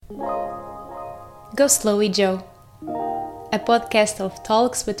Go Slowly Joe, a podcast of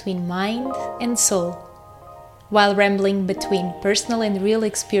talks between mind and soul, while rambling between personal and real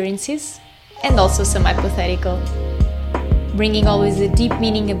experiences, and also some hypothetical, bringing always a deep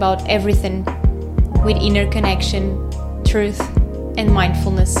meaning about everything with inner connection, truth, and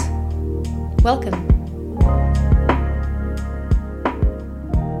mindfulness. Welcome.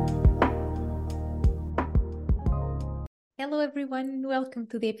 Hello, everyone. Welcome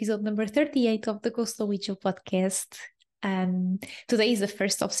to the episode number 38 of the Go Slowly Joe podcast. Today is the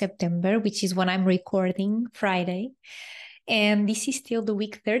 1st of September, which is when I'm recording, Friday. And this is still the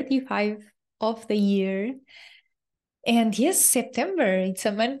week 35 of the year. And yes, September, it's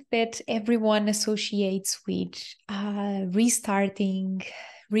a month that everyone associates with restarting,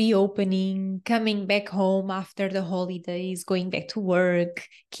 reopening, coming back home after the holidays, going back to work,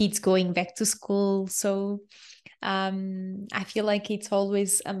 kids going back to school. So I feel like it's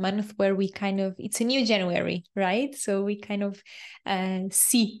always a month where it's a new January, right? So we kind of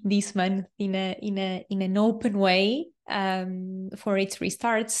see this month in an open way for its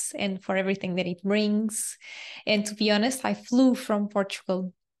restarts and for everything that it brings. And to be honest, I flew from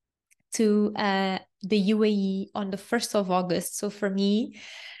Portugal to the UAE on the 1st of August. So for me,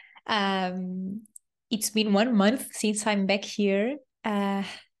 it's been 1 month since I'm back here.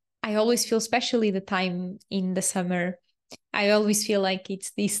 I always feel, especially the time in the summer, I always feel like it's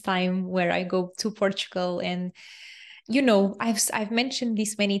this time where I go to Portugal. And I've mentioned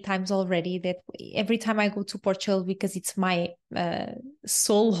this many times already, that every time I go to Portugal, because it's my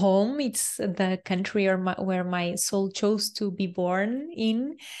soul home, it's the country where my soul chose to be born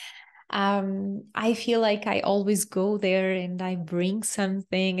in. I feel like I always go there and I bring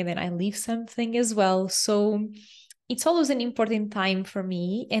something and then I leave something as well. So it's always an important time for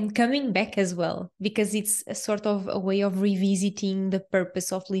me, and coming back as well, because it's a sort of a way of revisiting the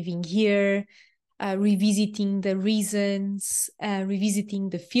purpose of living here, revisiting the reasons,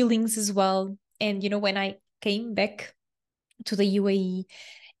 revisiting the feelings as well. And when I came back to the UAE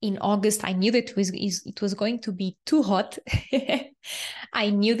in August, I knew that it was going to be too hot. I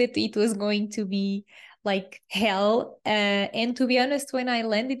knew that it was going to be like hell. And to be honest, when I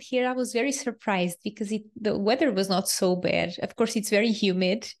landed here, I was very surprised because the weather was not so bad. Of course, it's very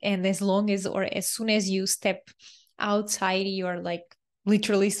humid, and as soon as you step outside, you're like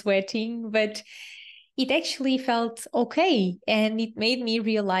literally sweating. But it actually felt okay. And it made me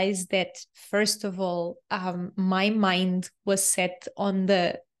realize that, first of all, my mind was set on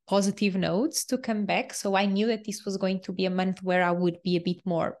the positive notes to come back. So I knew that this was going to be a month where I would be a bit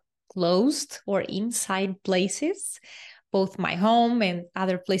more closed or inside places, both my home and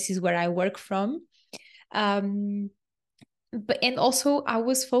other places where I work from. And also I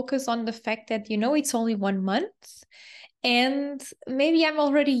was focused on the fact that, it's only 1 month, and maybe I'm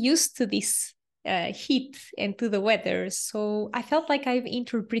already used to this heat and to the weather. So I felt like I've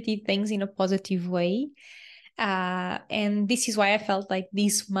interpreted things in a positive way. And this is why I felt like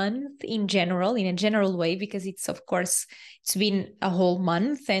this month in a general way, because it's been a whole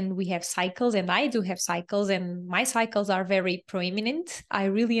month and we have cycles, and I do have cycles, and my cycles are very prominent. I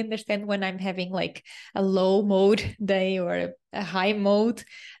really understand when I'm having like a low mode day or a high mode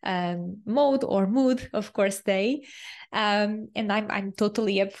or mood, of course, day. And I'm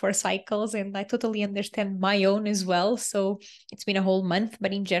totally up for cycles, and I totally understand my own as well. So it's been a whole month,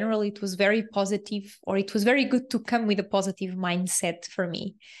 but in general, it was very positive, or it was very good to come with a positive mindset for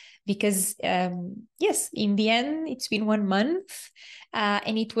me. Because yes, in the end, it's been 1 month,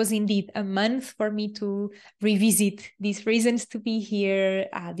 and it was indeed a month for me to revisit these reasons to be here,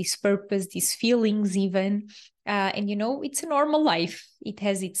 this purpose, these feelings even. And it's a normal life. It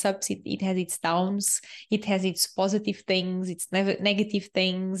has its ups, it has its downs, it has its positive things, its negative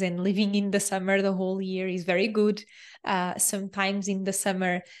things. And living in the summer the whole year is very good. Sometimes in the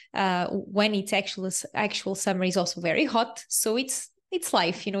summer, when it's actual summer, is also very hot. So it's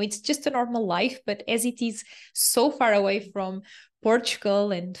life, it's just a normal life. But as it is so far away from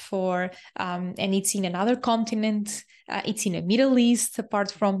Portugal, and it's in another continent, it's in the Middle East,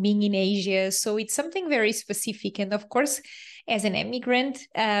 apart from being in Asia. So it's something very specific. And of course, as an immigrant,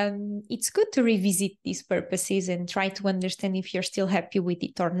 it's good to revisit these purposes and try to understand if you're still happy with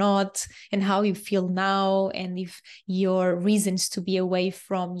it or not, and how you feel now, and if your reasons to be away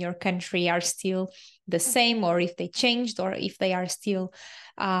from your country are still the same, or if they changed, or if they are still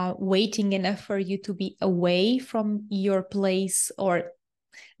waiting enough for you to be away from your place or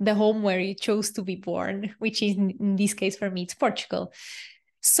the home where you chose to be born, which is in this case for me, it's Portugal.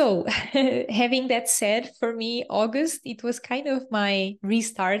 So having that said, for me, August, it was kind of my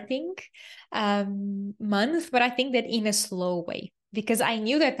restarting month, but I think that in a slow way. because I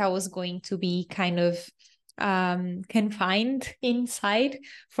knew that I was going to be kind of confined inside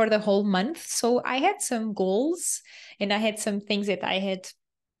for the whole month. So I had some goals and I had some things that I had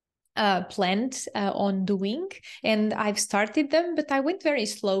planned on doing, and I've started them, but I went very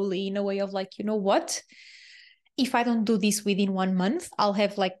slowly in a way of like, you know what? If I don't do this within 1 month, I'll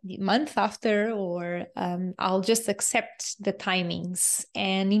have like the month after, or I'll just accept the timings.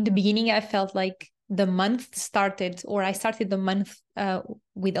 And in the beginning, I felt like the month started, or I started the month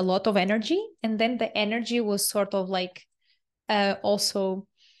with a lot of energy. And then the energy was sort of like also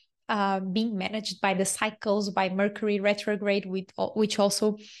being managed by the cycles, by Mercury retrograde, which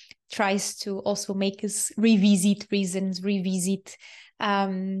also tries to also make us revisit reasons, revisit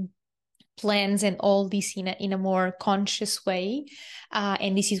plans and all this in a more conscious way.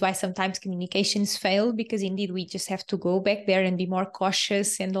 And this is why sometimes communications fail, because indeed we just have to go back there and be more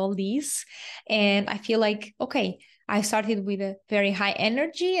cautious and all these. And I feel like, okay, I started with a very high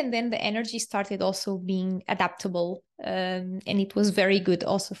energy, and then the energy started also being adaptable. And it was very good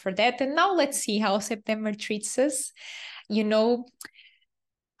also for that. And now let's see how September treats us. You know,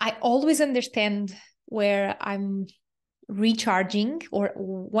 I always understand where I'm recharging, or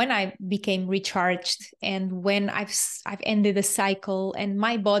when I became recharged, and when I've ended a cycle, and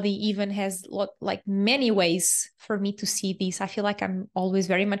my body even has like many ways for me to see this. I feel like I'm always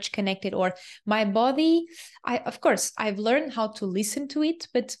very much connected, or my body, of course I've learned how to listen to it,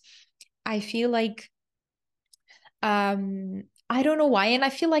 but I feel like I don't know why, and I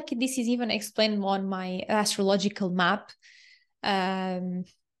feel like this is even explained on my astrological map. um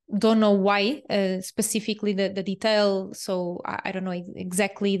don't know why specifically the detail, so I don't know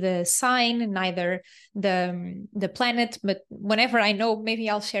exactly the sign, neither the planet, but whenever I know, maybe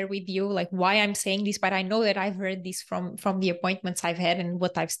I'll share with you like why I'm saying this. But I know that I've heard this from the appointments I've had and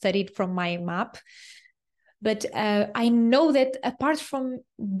what I've studied from my map. But I know that apart from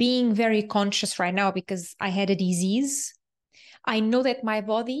being very conscious right now because I had a disease, I know that my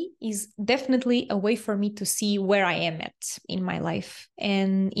body is definitely a way for me to see where I am at in my life,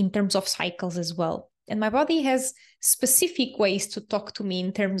 and in terms of cycles as well. And my body has specific ways to talk to me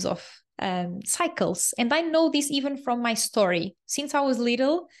in terms of cycles. And I know this even from my story. Since I was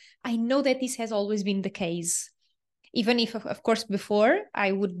little, I know that this has always been the case. Even if, of course, before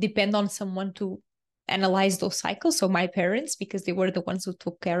I would depend on someone to analyze those cycles. So my parents, because they were the ones who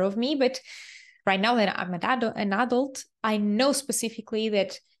took care of me. But right now that I'm an adult, I know specifically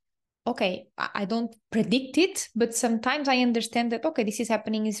that, okay, I don't predict it, but sometimes I understand that, okay, this is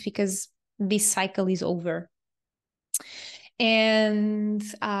happening is because this cycle is over. And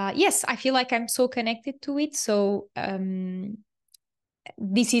yes, I feel like I'm so connected to it. So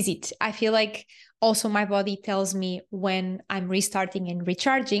this is it. I feel like also my body tells me when I'm restarting and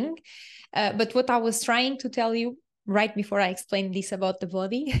recharging. But what I was trying to tell you right before I explained this about the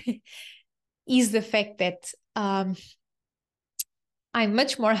body is the fact that I'm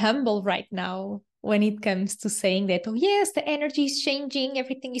much more humble right now when it comes to saying that, oh yes, the energy is changing,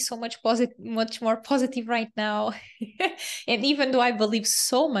 everything is so much much more positive right now. And even though I believe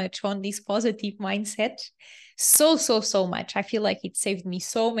so much on this positive mindset, so much, I feel like it saved me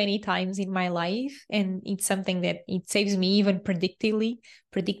so many times in my life, and it's something that it saves me even predictively.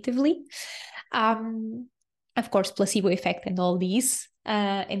 Of course, placebo effect and all these,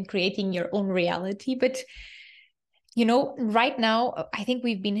 and creating your own reality. But you know, right now, I think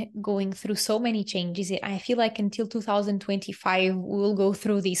we've been going through so many changes. I feel like until 2025, we will go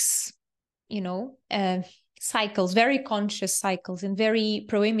through this, you know, cycles, very conscious cycles, and very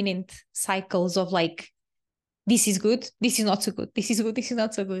proeminent cycles of like, this is good, this is not so good, this is good, this is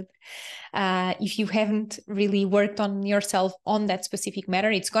not so good. If you haven't really worked on yourself on that specific matter,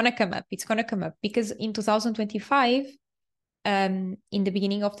 it's going to come up. It's going to come up because in 2025, in the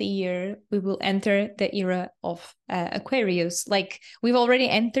beginning of the year, we will enter the era of Aquarius. Like we've already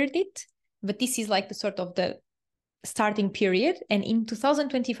entered it, but this is like the sort of the starting period. And in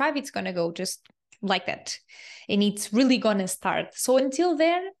 2025, it's going to go just like that. And it's really going to start. So until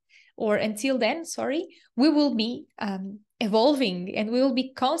then, sorry, we will be evolving, and we will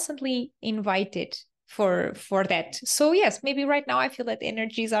be constantly invited for that. So yes, maybe right now I feel that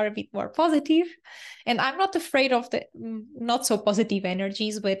energies are a bit more positive, and I'm not afraid of the not so positive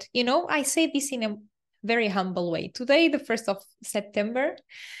energies. But you know, I say this in a very humble way. Today, the 1st of September,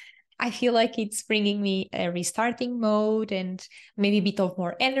 I feel like it's bringing me a restarting mode and maybe a bit of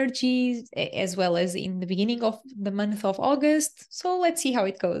more energy, as well as in the beginning of the month of August. So let's see how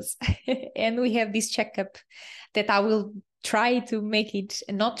it goes. And we have this checkup that I will try to make it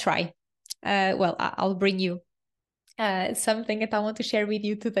not try. Well, I'll bring you something that I want to share with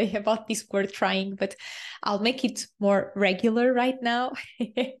you today about this word trying, but I'll make it more regular right now.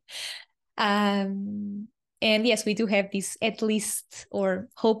 And yes, we do have this at least, or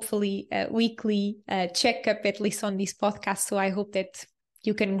hopefully weekly checkup, at least on this podcast. So I hope that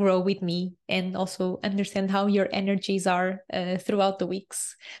you can grow with me and also understand how your energies are throughout the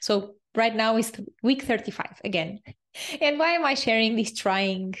weeks. So right now is week 35 again. And why am I sharing this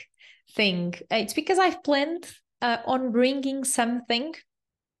trying thing? It's because I've planned on bringing something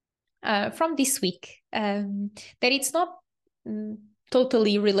from this week that it's not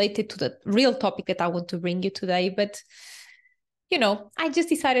totally related to the real topic that I want to bring you today, but I just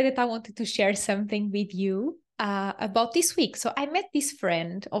decided that I wanted to share something with you about this week. So I met this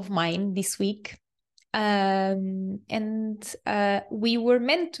friend of mine this week, and we were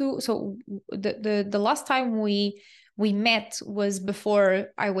meant to. So the last time we met was before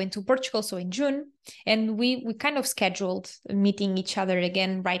I went to Portugal, so in June, and we kind of scheduled meeting each other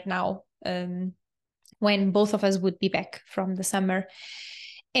again right now, when both of us would be back from the summer.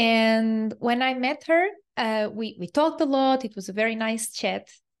 And when I met her, we talked a lot. It was a very nice chat.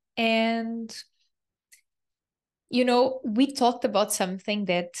 And, we talked about something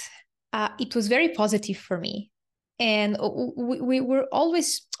that it was very positive for me. And we were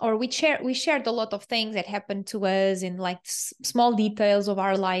always, or we shared a lot of things that happened to us in like small details of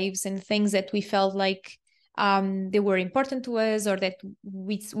our lives and things that we felt like they were important to us, or that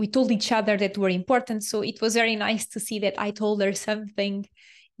we told each other that were important. So it was very nice to see that I told her something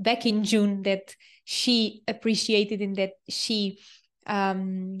back in June that she appreciated and that she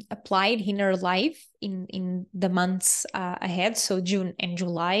applied in her life in the months ahead. So June and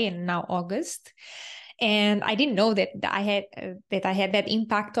July and now August. And I didn't know that I had that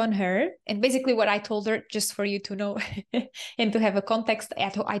impact on her. And basically what I told her, just for you to know and to have a context,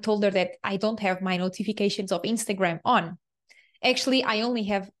 I told her that I don't have my notifications of Instagram on. Actually, I only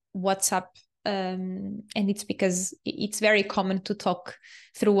have WhatsApp, and it's because it's very common to talk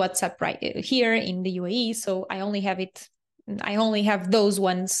through WhatsApp right here in the UAE. So I only have those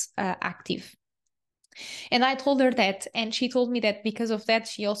ones active. And I told her that, and she told me that because of that,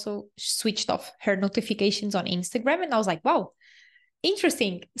 she also switched off her notifications on Instagram. And I was like, wow,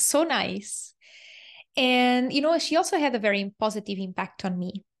 interesting. So nice. And, she also had a very positive impact on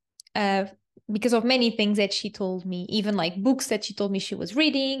me because of many things that she told me, even like books that she told me she was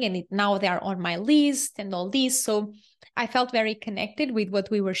reading, and now they are on my list and all this. So I felt very connected with what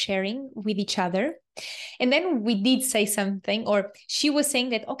we were sharing with each other. And then we did say something, or she was saying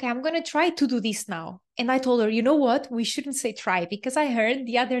that, okay, I'm going to try to do this now. And I told her, you know what? We shouldn't say try, because I heard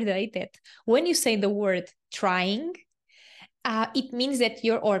the other day that when you say the word trying, it means that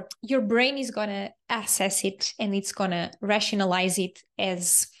your brain is going to assess it and it's going to rationalize it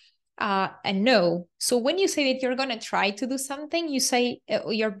as a no. So when you say that you're going to try to do something, you say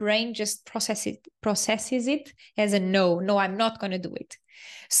your brain just processes it as a no. No, I'm not going to do it.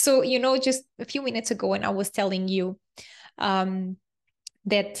 So, just a few minutes ago when I was telling you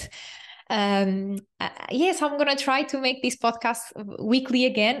that yes, I'm going to try to make this podcast weekly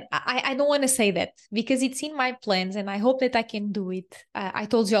again. I don't want to say that because it's in my plans and I hope that I can do it. I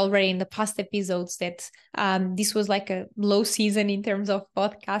told you already in the past episodes that this was like a low season in terms of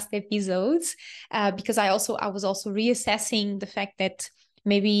podcast episodes because I was also reassessing the fact that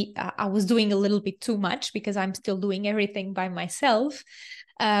maybe I was doing a little bit too much because I'm still doing everything by myself.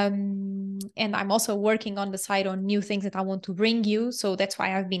 And I'm also working on the side on new things that I want to bring you. So that's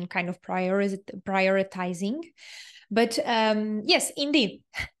why I've been kind of prioritizing. But yes, indeed,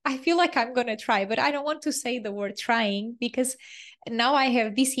 I feel like I'm going to try, but I don't want to say the word trying because now I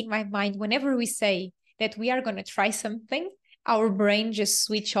have this in my mind. Whenever we say that we are going to try something, our brain just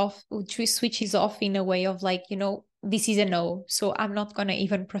switches off in a way of like, this is a no. So I'm not going to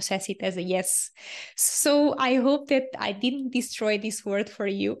even process it as a yes. So I hope that I didn't destroy this word for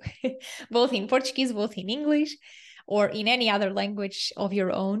you, both in Portuguese, both in English, or in any other language of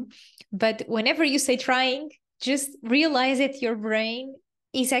your own. But whenever you say trying, just realize that your brain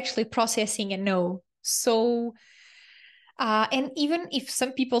is actually processing a no. So and even if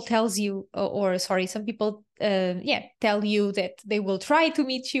some people tells you, some people, tell you that they will try to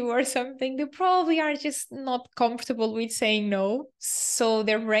meet you or something, they probably are just not comfortable with saying no. So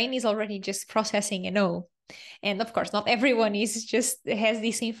their brain is already just processing a no. And of course, not everyone has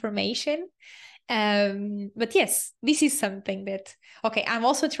this information. But yes, this is something that, okay, I'm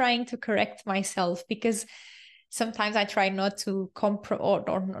also trying to correct myself because sometimes I try not to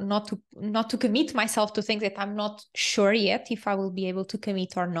not to commit myself to things that I'm not sure yet if I will be able to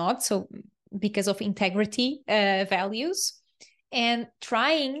commit or not. So because of integrity values, and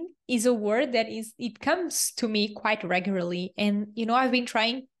trying is a word that it comes to me quite regularly. And, I've been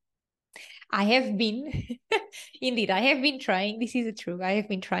trying. I have been, indeed, I have been trying. This is true. I have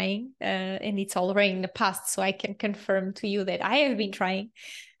been trying, and it's already in the past. So I can confirm to you that I have been trying.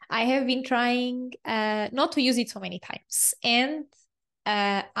 I have been trying not to use it so many times. And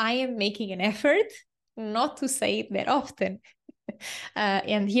I am making an effort not to say it that often.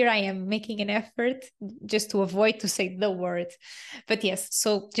 And here I am making an effort just to avoid to say the word. But yes,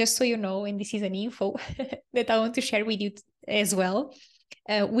 so just so you know, and this is an info that I want to share with you as well,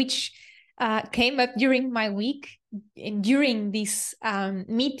 which came up during my week and during this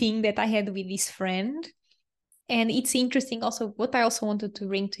meeting that I had with this friend. And it's interesting also, what I also wanted to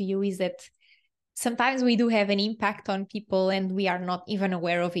bring to you is that sometimes we do have an impact on people and we are not even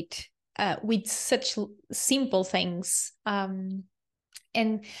aware of it with such simple things.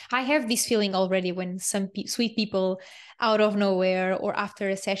 And I have this feeling already when some sweet people out of nowhere or after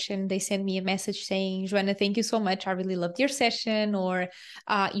a session, they send me a message saying, Joanna, thank you so much. I really loved your session, or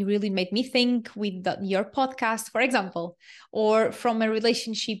you really made me think with your podcast, for example. Or from a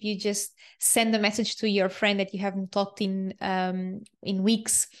relationship, you just send a message to your friend that you haven't talked in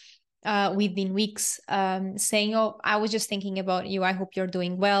weeks. Within weeks, saying, oh, I was just thinking about you. I hope you're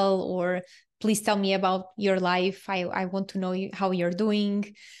doing well, or please tell me about your life. I want to know how you're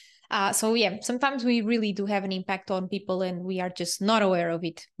doing. So yeah, sometimes we really do have an impact on people and we are just not aware of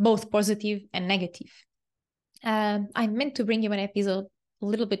it, both positive and negative. I meant to bring you an episode a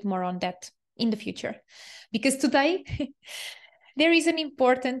little bit more on that in the future, because today there is an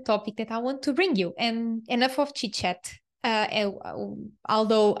important topic that I want to bring you, and enough of chit chat.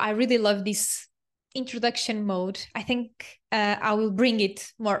 Although I really love this introduction mode, I think I will bring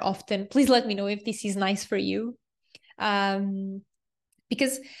it more often. Please let me know if this is nice for you.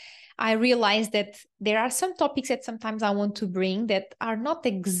 Because I realize that there are some topics that sometimes I want to bring that are not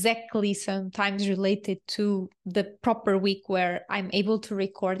exactly sometimes related to the proper week where I'm able to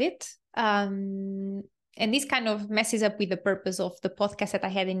record it. And this kind of messes up with the purpose of the podcast that I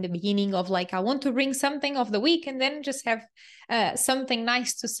had in the beginning of like, I want to bring something of the week and then just have something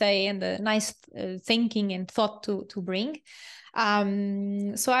nice to say and a nice thinking and thought to bring.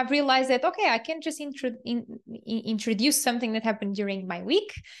 So I've realized that, okay, I can just introduce something that happened during my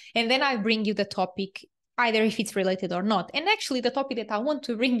week, and then I bring you the topic, either if it's related or not. And actually the topic that I want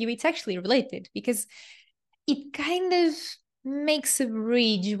to bring you, it's actually related because it kind of makes a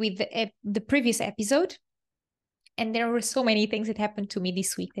bridge with the previous episode. And there were so many things that happened to me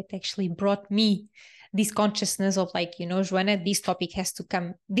this week that actually brought me this consciousness of like, Joanna, this topic has to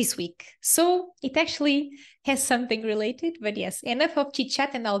come this week. So it actually has something related, but yes, enough of chit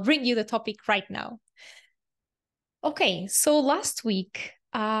chat and I'll bring you the topic right now. Okay, so last week,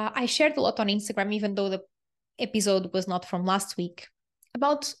 I shared a lot on Instagram, even though the episode was not from last week,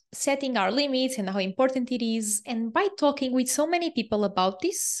 about setting our limits and how important it is. And by talking with so many people about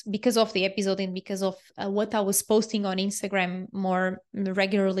this, because of the episode and because of what I was posting on Instagram more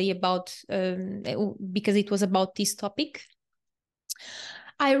regularly about, because it was about this topic,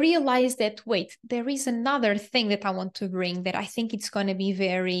 I realized that, wait, there is another thing that I want to bring that I think it's going to be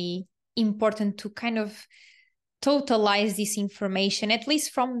very important to kind of totalize this information, at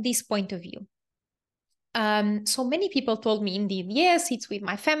least from this point of view. So many people told me, indeed, yes, it's with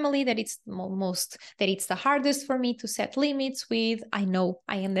my family that it's that it's the hardest for me to set limits with. I know,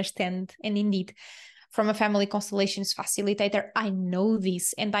 I understand. And indeed, from a family constellations facilitator, I know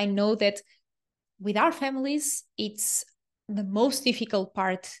this. And I know that with our families, it's the most difficult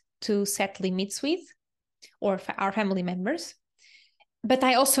part to set limits with, or our family members. But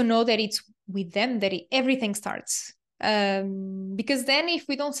I also know that it's with them that everything starts. Because then if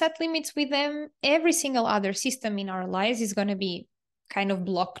we don't set limits with them, every single other system in our lives is going to be kind of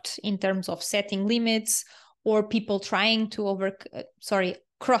blocked in terms of setting limits or people trying to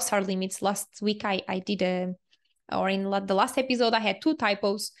cross our limits. Last week I did the last episode, I had 2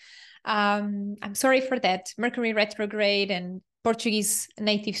 typos. I'm sorry for that. Mercury retrograde and Portuguese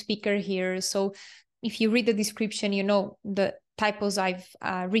native speaker here. So if you read the description, the typos I've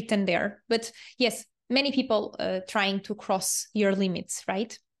written there. But yes, many people trying to cross your limits,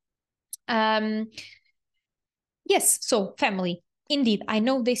 right? Yes, so family. Indeed, I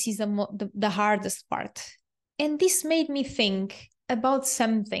know this is the hardest part. And this made me think about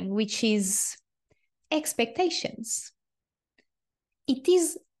something, which is expectations. It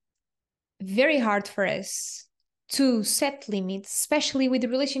is very hard for us to set limits, especially with the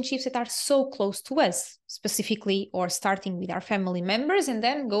relationships that are so close to us, specifically, or starting with our family members and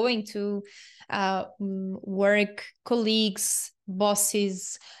then going to work, colleagues,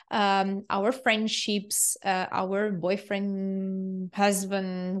 bosses, our friendships, our boyfriend,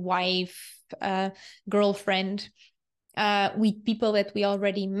 husband, wife, girlfriend, with people that we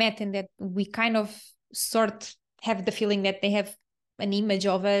already met and that we kind of sort have the feeling that they have an image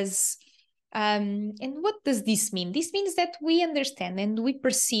of us. And what does this mean? This means that we understand and we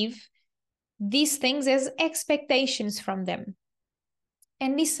perceive these things as expectations from them.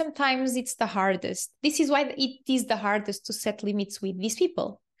 And this sometimes it's the hardest. This is why it is the hardest to set limits with these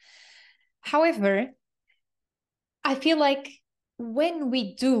people. However, I feel like when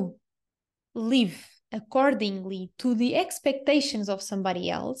we do live accordingly to the expectations of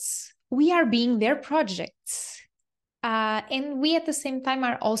somebody else, we are being their projects. And we at the same time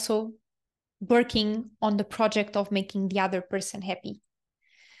are also working on the project of making the other person happy.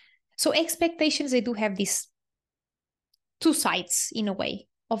 So expectations, they do have these two sides in a way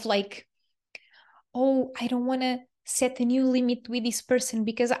of like, oh, I don't want to set a new limit with this person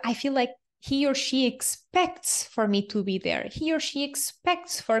because I feel like he or she expects for me to be there. He or she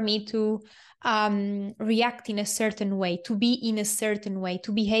expects for me to react in a certain way, to be in a certain way,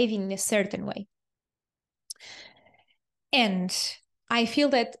 to behave in a certain way. And I feel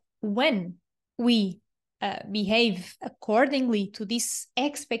that when we behave accordingly to these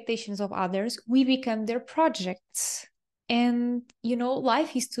expectations of others, we become their projects. And, you know,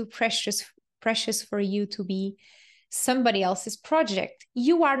 life is too precious for you to be somebody else's project.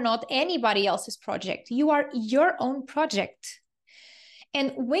 You are not anybody else's project. You are your own project.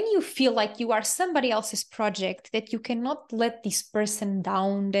 And when you feel like you are somebody else's project, that you cannot let this person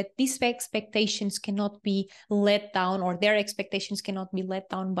down, that these expectations cannot be let down, or their expectations cannot be let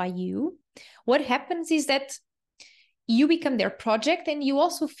down by you, what happens is that you become their project and you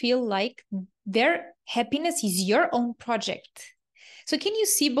also feel like their happiness is your own project. So can you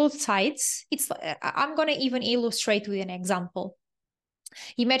see both sides? I'm going to even illustrate with an example.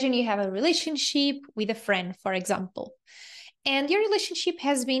 Imagine you have a relationship with a friend, for example, and your relationship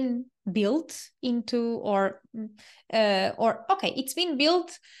has been built into, it's been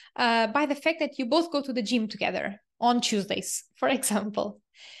built by the fact that you both go to the gym together on Tuesdays, for example.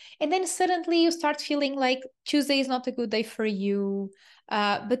 And then suddenly you start feeling like Tuesday is not a good day for you.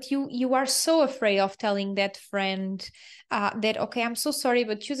 But you are so afraid of telling that friend that, okay, I'm so sorry,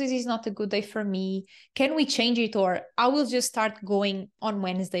 but Tuesdays is not a good day for me. Can we change it? Or I will just start going on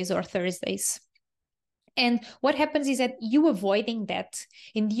Wednesdays or Thursdays. And what happens is that you avoiding that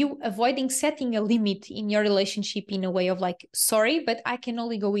and you avoiding setting a limit in your relationship in a way of like, sorry, but I can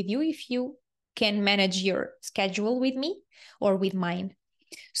only go with you if you can manage your schedule with me or with mine.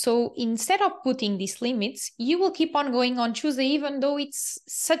 So instead of putting these limits, you will keep on going on Tuesday, even though it's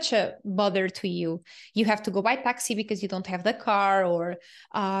such a bother to you. You have to go by taxi because you don't have the car, or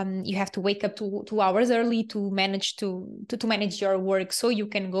you have to wake up 2 hours early to manage to manage your work so you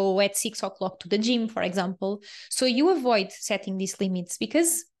can go at 6 o'clock to the gym, for example. So you avoid setting these limits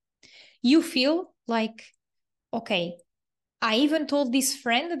because you feel like, okay, I even told this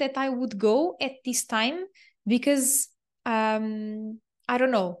friend that I would go at this time because I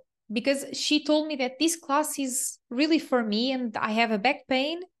don't know, because she told me that this class is really for me and I have a back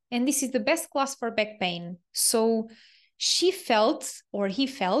pain and this is the best class for back pain. So she felt, or he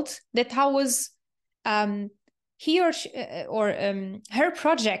felt, that I was he or she, or her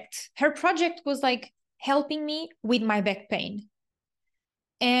project was like helping me with my back pain.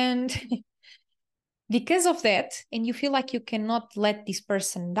 And because of that, and you feel like you cannot let this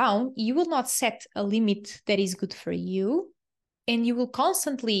person down, you will not set a limit that is good for you. And you will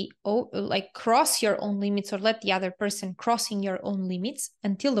constantly cross your own limits or let the other person crossing your own limits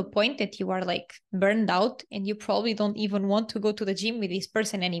until the point that you are like burned out and you probably don't even want to go to the gym with this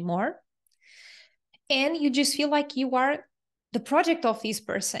person anymore. And you just feel like you are the project of this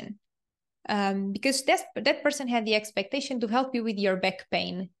person, because that person had the expectation to help you with your back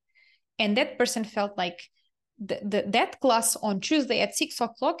pain. And that person felt like that class on Tuesday at 6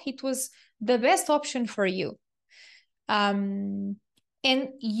 o'clock, it was the best option for you. And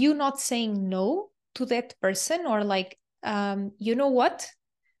you not saying no to that person, or like, you know what?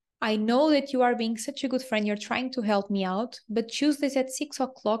 I know that you are being such a good friend. You're trying to help me out, but Tuesdays at 6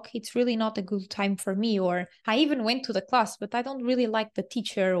 o'clock, it's really not a good time for me. Or I even went to the class, but I don't really like the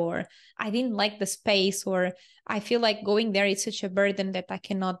teacher, or I didn't like the space, or I feel like going there is such a burden that I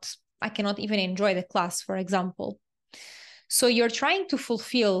cannot even enjoy the class, for example. So you're trying to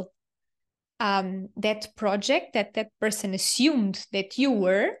fulfill that project that person assumed that you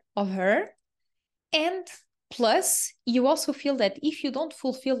were of her. And plus, you also feel that if you don't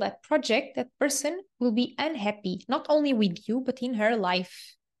fulfill that project, that person will be unhappy, not only with you, but in her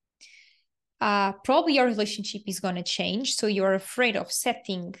life. probably your relationship is going to change. So you're afraid of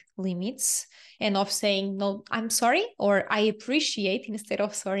setting limits and of saying, no, I'm sorry, or I appreciate instead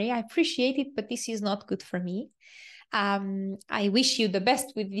of sorry. I appreciate it, but this is not good for me. I wish you the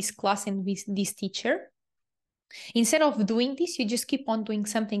best with this class and with this teacher. Instead of doing this, you just keep on doing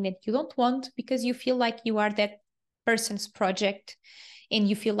something that you don't want because you feel like you are that person's project. And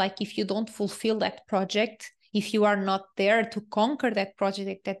you feel like if you don't fulfill that project, if you are not there to conquer that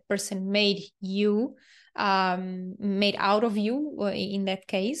project that person made you, made out of you in that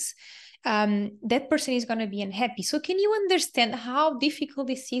case, that person is going to be unhappy. So can you understand how difficult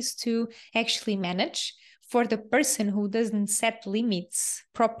this is to actually manage for the person who doesn't set limits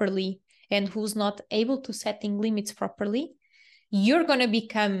properly and who's not able to setting limits properly? You're going to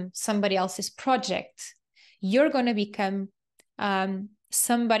become somebody else's project. You're going to become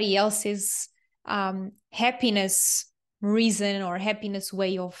somebody else's happiness reason or happiness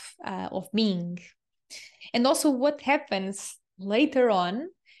way of being. And also what happens later on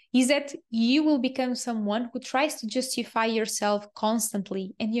is that you will become someone who tries to justify yourself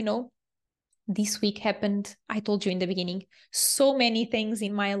constantly. And this week happened, I told you in the beginning, so many things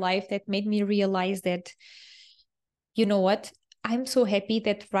in my life that made me realize that, you know what, I'm so happy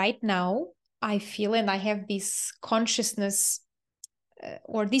that right now I feel and I have this consciousness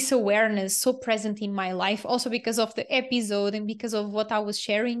or this awareness so present in my life, also because of the episode and because of what I was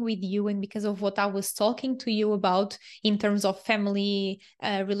sharing with you and because of what I was talking to you about in terms of family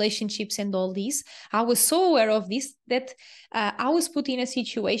relationships and all this. I was so aware of this that I was put in a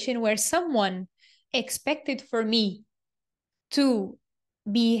situation where someone expected for me to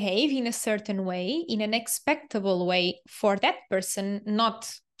behave in a certain way, in an expectable way for that person,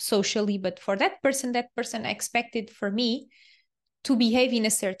 not socially, but for that person expected for me to behave in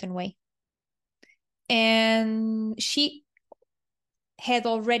a certain way. And she had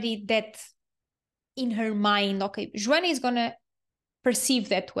already that in her mind, okay, Joanna is going to perceive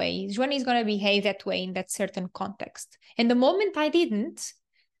that way. Joanna is going to behave that way in that certain context. And the moment I didn't,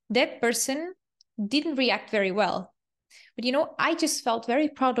 that person didn't react very well. But I just felt very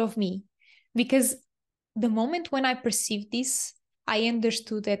proud of me because the moment when I perceived this, I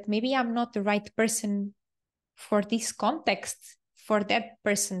understood that maybe I'm not the right person for this context, for that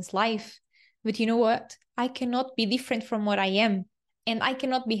person's life. But you know what? I cannot be different from what I am, and I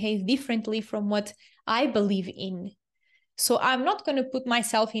cannot behave differently from what I believe in. So I'm not going to put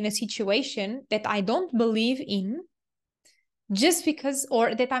myself in a situation that I don't believe in just because,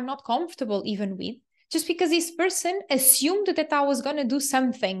 or that I'm not comfortable even with, just because this person assumed that I was going to do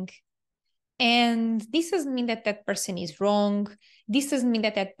something. And this doesn't mean that that person is wrong. This doesn't mean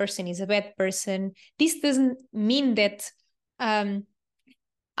that that person is a bad person. This doesn't mean that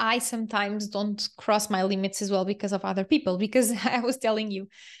I sometimes don't cross my limits as well because of other people. Because I was telling you,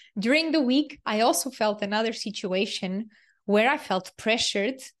 during the week, I also felt another situation where I felt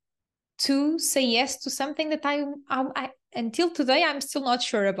pressured to say yes to something that I until today, I'm still not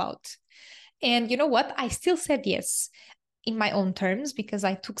sure about. And you know what? I still said yes in my own terms because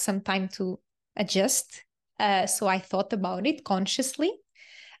I took some time to adjust. So I thought about it consciously,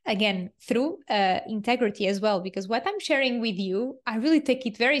 again, through integrity as well, because what I'm sharing with you, I really take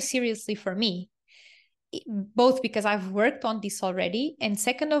it very seriously for me, both because I've worked on this already, and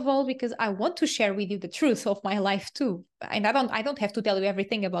second of all, because I want to share with you the truth of my life too. And I don't have to tell you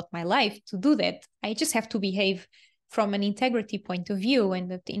everything about my life to do that. I just have to behave from an integrity point of view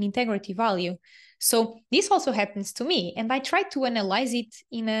and an integrity value. So this also happens to me, and I try to analyze it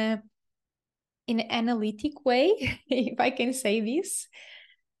in an analytic way, if I can say this,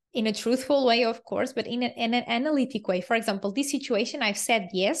 in a truthful way, of course, but in an analytic way. For example, this situation, I've said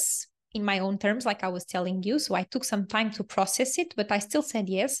yes in my own terms, like I was telling you. So I took some time to process it, but I still said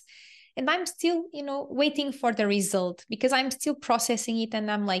yes. And I'm still, waiting for the result because I'm still processing it.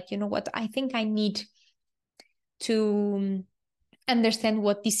 And I'm like, you know what? I think I need to understand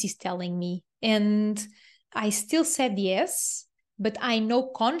what this is telling me. And I still said yes, but I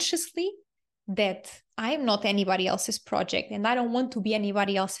know consciously that I'm not anybody else's project and I don't want to be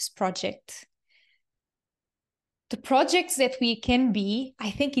anybody else's project. The projects that we can be,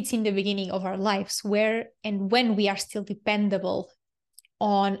 I think it's in the beginning of our lives where and when we are still dependable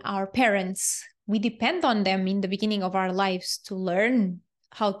on our parents. We depend on them in the beginning of our lives to learn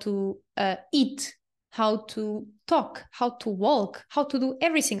how to eat, how to talk, how to walk, how to do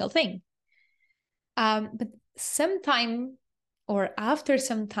every single thing. But sometime or after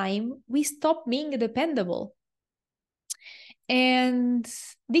some time, we stop being dependable. And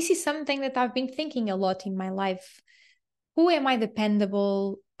this is something that I've been thinking a lot in my life. Who am I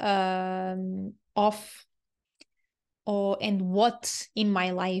dependable of? Or, and what in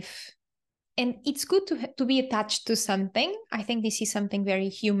my life? And it's good to be attached to something. I think this is something very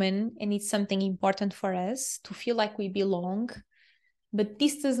human, and it's something important for us to feel like we belong. But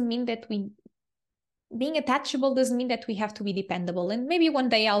this doesn't mean that being attachable doesn't mean that we have to be dependable. And maybe one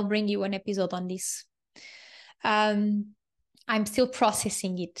day I'll bring you an episode on this. I'm still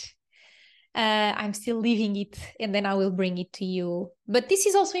processing it. I'm still living it, and then I will bring it to you. But this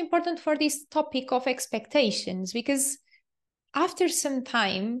is also important for this topic of expectations, because after some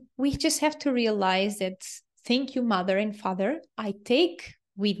time, we just have to realize that, thank you, mother and father, I take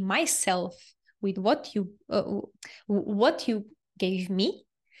with myself, with what you gave me,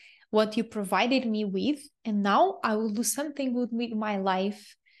 what you provided me with, and now I will do something good with my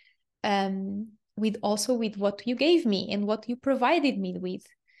life, with what you gave me and what you provided me with,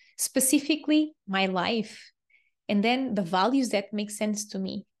 specifically my life, and then the values that make sense to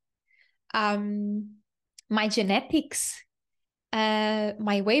me, my genetics,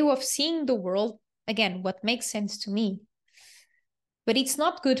 my way of seeing the world, again, what makes sense to me. But it's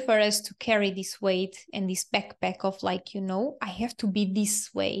not good for us to carry this weight and this backpack of like, I have to be this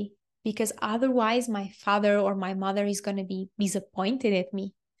way, because otherwise my father or my mother is going to be disappointed at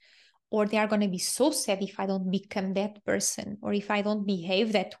me, or they are going to be so sad if I don't become that person, or if I don't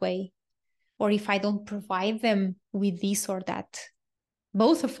behave that way, or if I don't provide them with this or that.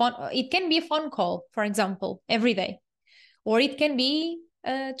 It can be a phone call, for example, every day, or it can be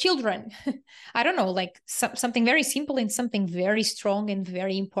children. I don't know, like something very simple and something very strong and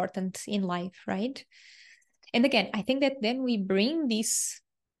very important in life, right? And again, I think that then we bring this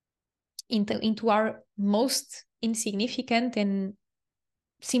into our most insignificant and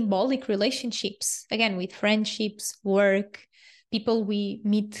symbolic relationships, again, with friendships, work, people we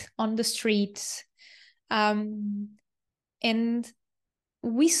meet on the streets. And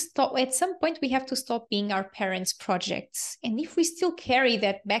at some point we have to stop being our parents' projects. And if we still carry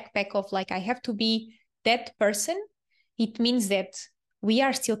that backpack of like, I have to be that person, it means that we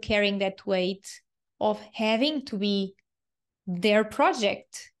are still carrying that weight of having to be their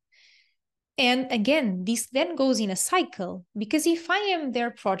project. And again, this then goes in a cycle, because if I am their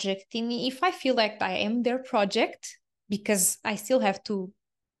project, and if I feel like I am their project because I still have to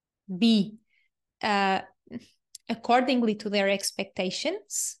be accordingly to their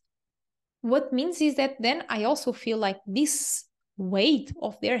expectations, what means is that then I also feel like this weight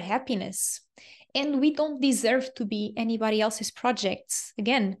of their happiness, and we don't deserve to be anybody else's projects.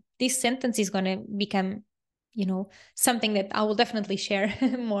 Again, this sentence is going to become, something that I will definitely share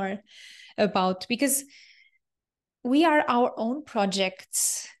more about, because we are our own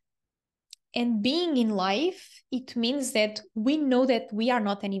projects. And being in life, it means that we know that we are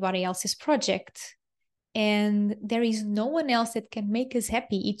not anybody else's project. And there is no one else that can make us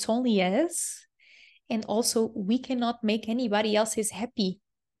happy. It's only us. And also, we cannot make anybody else's happy.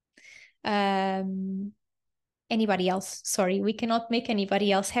 We cannot make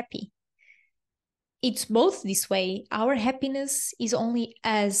anybody else happy. It's both this way. Our happiness is only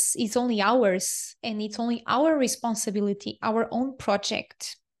ours, and it's only our responsibility, our own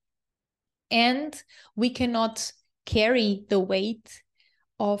project. And we cannot carry the weight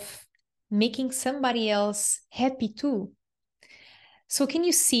of making somebody else happy too. So can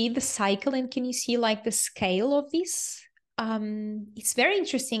you see the cycle, and can you see like the scale of this? It's very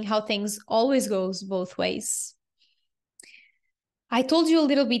interesting how things always goes both ways. I told you a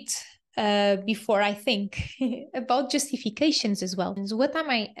little bit before, I think, about justifications as well. So what am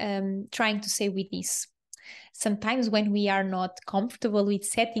I trying to say with this? Sometimes when we are not comfortable with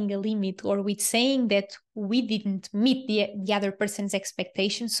setting a limit, or with saying that we didn't meet the other person's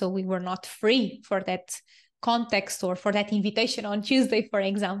expectations, so we were not free for that context or for that invitation on Tuesday, for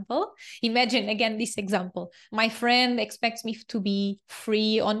example. Imagine again this example. My friend expects me to be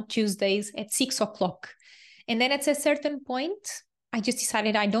free on Tuesdays at 6:00. And then at a certain point, I just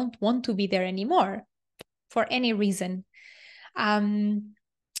decided I don't want to be there anymore for any reason.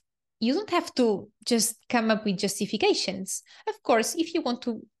 You don't have to just come up with justifications. Of course, if you want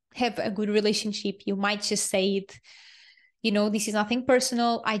to have a good relationship, you might just say it, this is nothing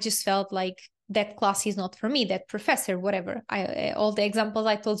personal. I just felt like that class is not for me, that professor, whatever. All the examples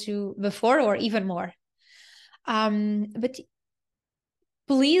I told you before, or even more. But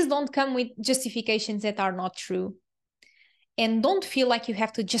please don't come with justifications that are not true. And don't feel like you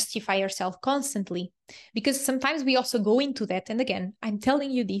have to justify yourself constantly, because sometimes we also go into that. And again, I'm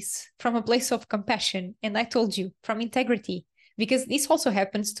telling you this from a place of compassion. And I told you, from integrity, because this also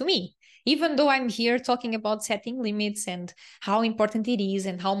happens to me. even though I'm here talking about setting limits and how important it is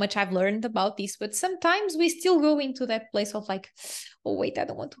and how much I've learned about this, but sometimes we still go into that place of like, oh wait, I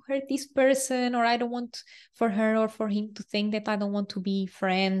don't want to hurt this person, or I don't want for her or for him to think that I don't want to be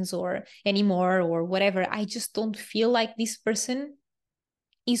friends or anymore or whatever. I just don't feel like this person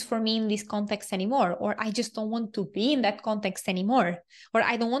is for me in this context anymore, or I just don't want to be in that context anymore, or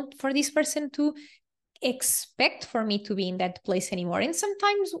I don't want for this person to expect for me to be in that place anymore. And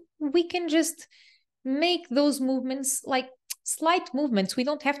sometimes we can just make those movements, like slight movements. We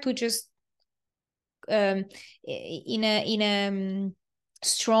don't have to just in a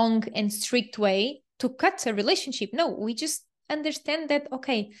strong and strict way to cut a relationship. No, we just understand that,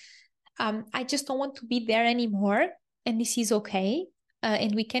 okay, I just don't want to be there anymore, and this is okay.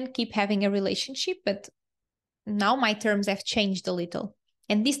 And we can keep having a relationship, but now my terms have changed a little.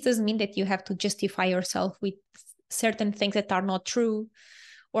 And this doesn't mean that you have to justify yourself with certain things that are not true,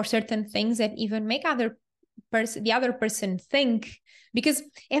 or certain things that even make the other person think. Because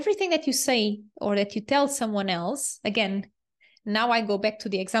everything that you say or that you tell someone else, again, now I go back to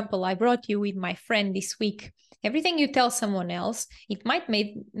the example I brought you with my friend this week. Everything you tell someone else, it might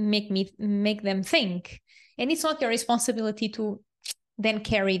make them think. And it's not your responsibility to then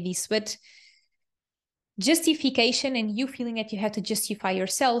carry this. But justification and you feeling that you have to justify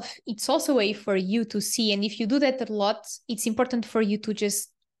yourself, it's also a way for you to see. And if you do that a lot, it's important for you to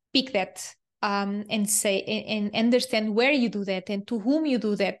just pick that and say and understand where you do that and to whom you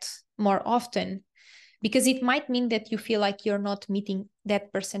do that more often, because it might mean that you feel like you're not meeting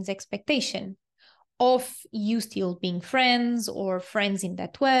that person's expectation of you still being friends, or friends in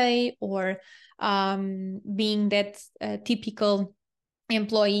that way, or being that typical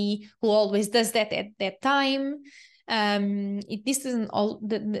employee who always does that at that time. This isn't all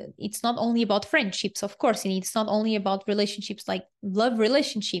it's not only about friendships, of course, and it's not only about relationships like love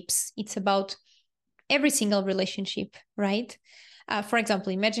relationships. It's about every single relationship, right? For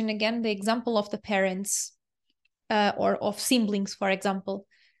example, imagine again the example of the parents, or of siblings, for example.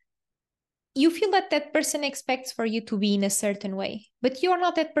 You feel that that person expects for you to be in a certain way, but you're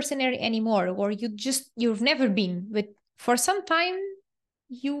not that person anymore, or you've never been, but for some time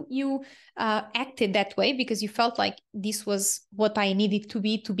you acted that way because you felt like this was what I needed to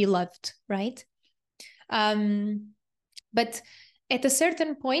be loved, right? But at a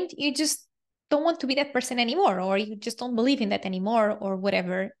certain point you just don't want to be that person anymore, or you just don't believe in that anymore, or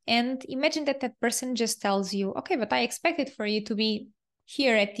whatever. And imagine that that person just tells you, okay, but I expected for you to be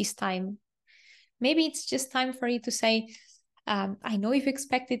here at this time. Maybe it's just time for you to say, I know you've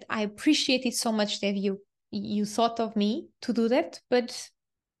expected, I appreciate it so much that you thought of me to do that, but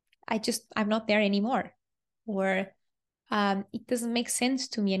I'm not there anymore, or it doesn't make sense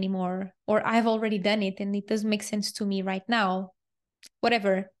to me anymore, or I've already done it and it doesn't make sense to me right now,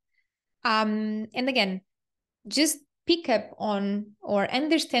 whatever. And again, just pick up on or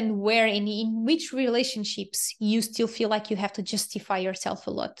understand where in which relationships you still feel like you have to justify yourself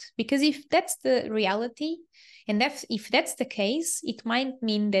a lot. Because if that's the reality, and if that's the case, it might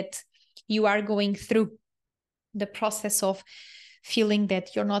mean that you are going through the process of feeling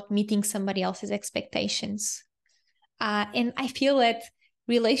that you're not meeting somebody else's expectations. And I feel that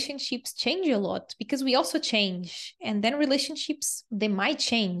relationships change a lot because we also change. And then relationships, they might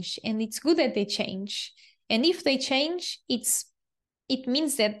change. And it's good that they change. And if they change, it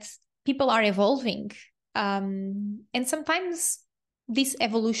means that people are evolving. And sometimes this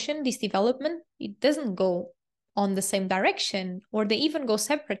evolution, this development, it doesn't go on the same direction, or they even go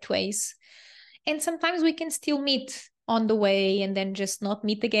separate ways. And sometimes we can still meet on the way and then just not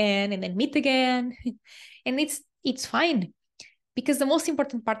meet again and then meet again. And it's fine, because the most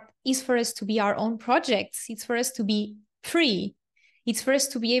important part is for us to be our own projects. It's for us to be free. It's for us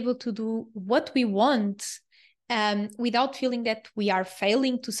to be able to do what we want, without feeling that we are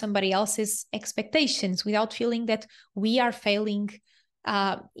failing to somebody else's expectations, without feeling that we are failing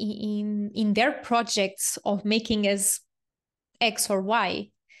in their projects of making us X or Y.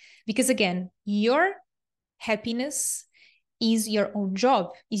 Because again, your happiness is your own job,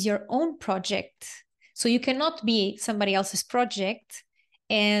 is your own project. So you cannot be somebody else's project,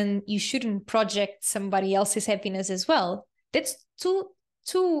 and you shouldn't project somebody else's happiness as well. That's too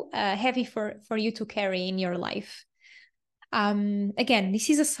heavy for you to carry in your life. Again, this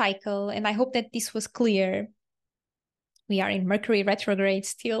is a cycle, and I hope that this was clear. We are in Mercury retrograde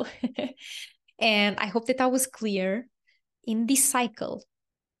still. And I hope that I was clear in this cycle.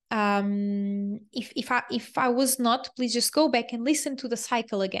 If I was not, please just go back and listen to the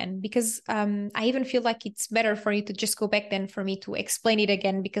cycle again, because I even feel like it's better for you to just go back than for me to explain it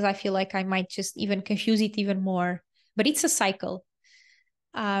again, because I feel like I might just even confuse it even more. But it's a cycle.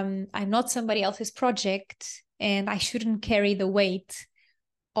 I'm not somebody else's project, and I shouldn't carry the weight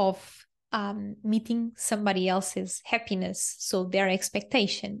of meeting somebody else's happiness, so their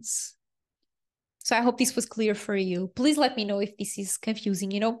expectations. So I hope this was clear for you. Please let me know if this is confusing.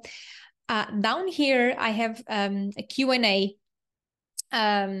 Down here I have a Q&A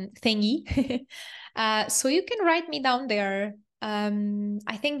thingy. So you can write me down there.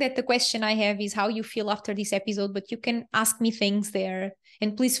 I think that the question I have is how you feel after this episode, but you can ask me things there.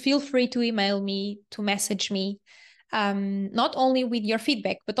 And please feel free to email me, to message me, not only with your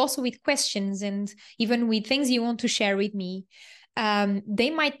feedback, but also with questions and even with things you want to share with me. They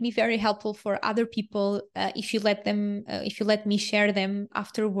might be very helpful for other people if you let me share them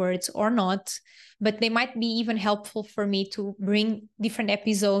afterwards or not, but they might be even helpful for me to bring different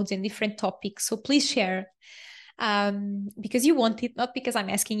episodes and different topics. So please share, because you want it, not because I'm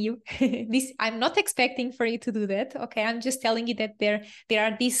asking you. I'm not expecting for you to do that. Okay, I'm just telling you that there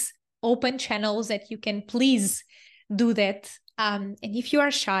are these open channels that you can please do that. And if you are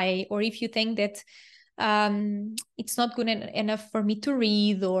shy, or if you think that it's not good enough for me to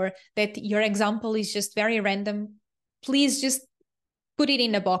read, or that your example is just very random, please just put it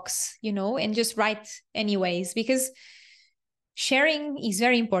in a box, and just write anyways, because sharing is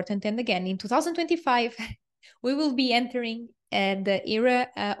very important. And again, in 2025, we will be entering the era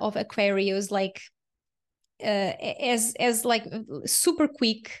of Aquarius, like as like super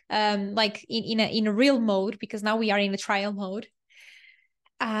quick, like in a real mode, because now we are in a trial mode.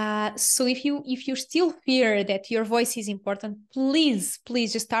 So if you still fear that your voice is important, please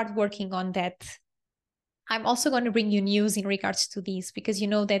just start working on that. I'm also going to bring you news in regards to this, because you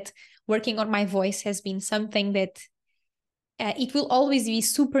know that working on my voice has been something that it will always be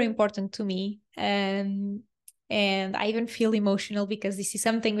super important to me. And I even feel emotional because this is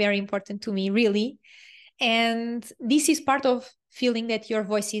something very important to me, really. And this is part of feeling that your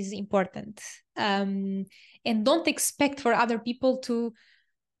voice is important. And don't expect for other people to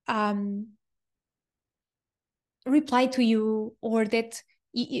reply to you, or that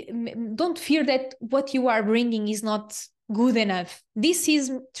don't fear that what you are bringing is not good enough. This is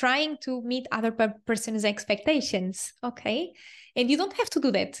trying to meet other person's expectations, okay? And you don't have to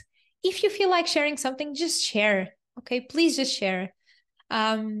do that. If you feel like sharing something, just share, okay? Please just share.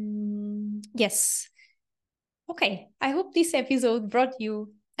 Yes. Okay, I hope this episode brought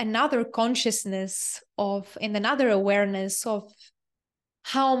you another consciousness of, and another awareness of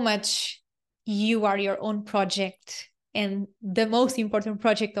how much you are your own project and the most important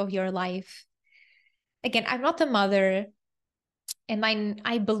project of your life. Again, I'm not a mother, and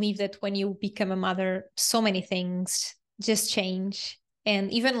I believe that when you become a mother, so many things just change,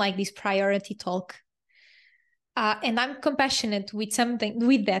 and even like this priority talk. And I'm compassionate with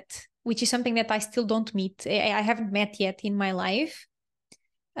that, which is something that I still don't meet. I haven't met yet in my life.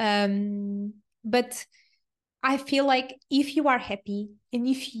 But I feel like if you are happy, and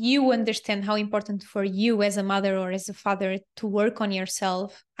if you understand how important for you as a mother or as a father to work on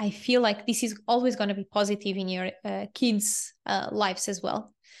yourself, I feel like this is always going to be positive in your kids' lives as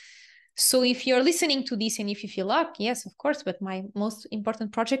well. So if you're listening to this and if you feel like, yes, of course, but my most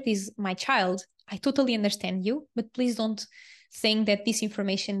important project is my child, I totally understand you, but please don't think that this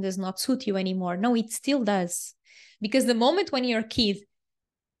information does not suit you anymore. No, it still does. Because the moment when your kid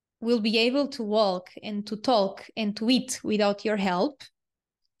will be able to walk and to talk and to eat without your help,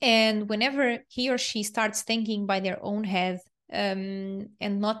 and whenever he or she starts thinking by their own head, and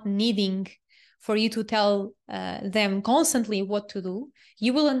not needing for you to tell them constantly what to do,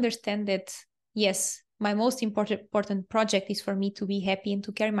 you will understand that, yes, my most important project is for me to be happy and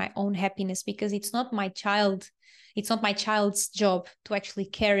to carry my own happiness, because it's not my child's job to actually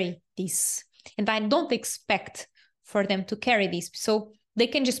carry this. And I don't expect for them to carry this. So they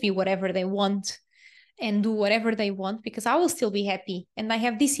can just be whatever they want and do whatever they want, because I will still be happy and I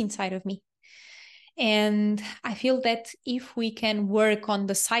have this inside of me. And I feel that if we can work on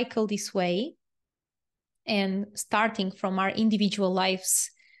the cycle this way, and starting from our individual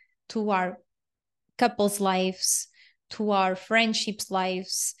lives to our couples' lives, to our friendships'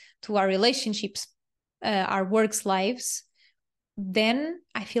 lives, to our relationships, our work's lives, then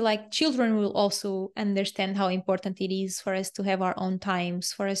I feel like children will also understand how important it is for us to have our own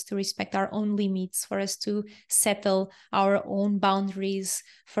times, for us to respect our own limits, for us to settle our own boundaries,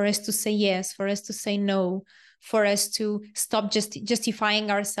 for us to say yes, for us to say no, for us to stop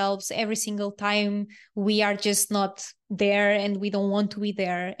justifying ourselves every single time we are just not there and we don't want to be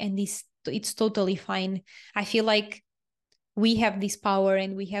there. And it's totally fine. I feel like we have this power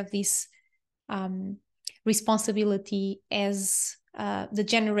and we have this responsibility as the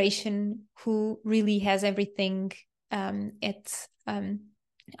generation who really has everything at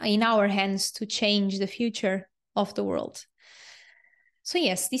in our hands to change the future of the world. So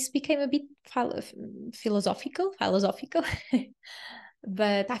yes, this became a bit philosophical,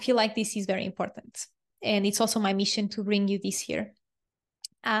 but I feel like this is very important. And it's also my mission to bring you this here.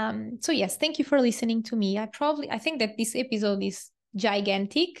 So yes, thank you for listening to me. I think that this episode is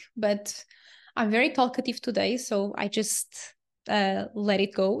gigantic, but I'm very talkative today, so I just let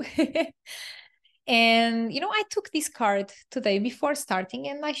it go. And I took this card today before starting,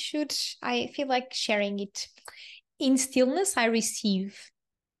 and I feel like sharing it. In stillness, I receive.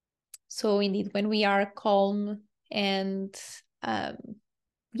 So indeed, when we are calm and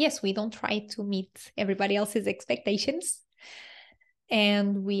yes, we don't try to meet everybody else's expectations,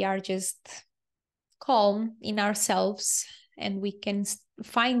 and we are just calm in ourselves, and we can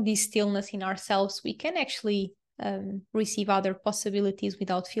find this stillness in ourselves, we can actually receive other possibilities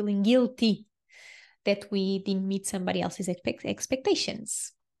without feeling guilty that we didn't meet somebody else's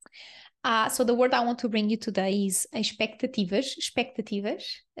expectations. So the word I want to bring you today is expectativas.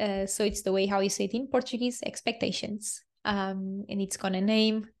 So it's the way how you say it in Portuguese, expectations. And it's going to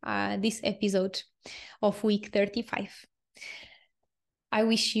name this episode of week 35. I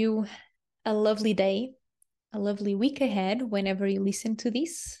wish you a lovely day, a lovely week ahead whenever you listen to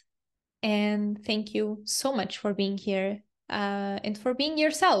this. And thank you so much for being here and for being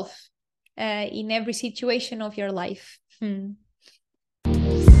yourself in every situation of your life.